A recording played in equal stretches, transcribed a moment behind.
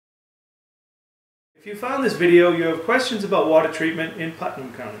If you found this video, you have questions about water treatment in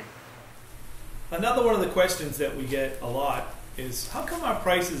Putnam County. Another one of the questions that we get a lot is how come our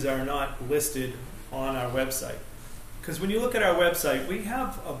prices are not listed on our website? Because when you look at our website, we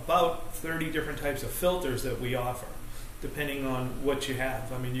have about 30 different types of filters that we offer, depending on what you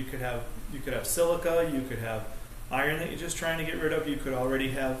have. I mean, you could have silica, you could have iron that you're just trying to get rid of, you could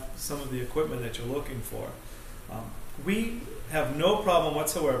already have some of the equipment that you're looking for. We have no problem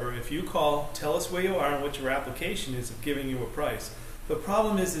whatsoever if you call, tell us where you are and what your application is, of giving you a price. The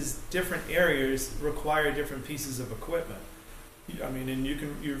problem is different areas require different pieces of equipment. I mean, and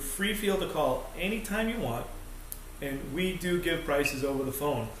you're free field to call anytime you want, and we do give prices over the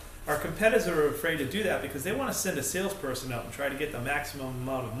phone. Our competitors are afraid to do that because they want to send a salesperson out and try to get the maximum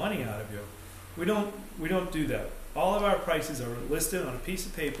amount of money out of you. We don't do that. All of our prices are listed on a piece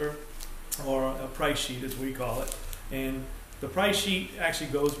of paper, or a price sheet as we call it, and the price sheet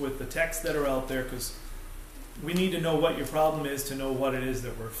actually goes with the texts that are out there because we need to know what your problem is to know what it is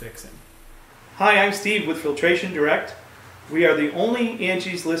that we're fixing. Hi, I'm Steve with Filtration Direct. We are the only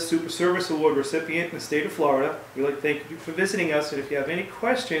Angie's List Super Service Award recipient in the state of Florida. We'd like to thank you for visiting us, and if you have any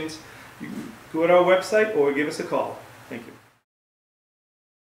questions, you can go to our website or give us a call.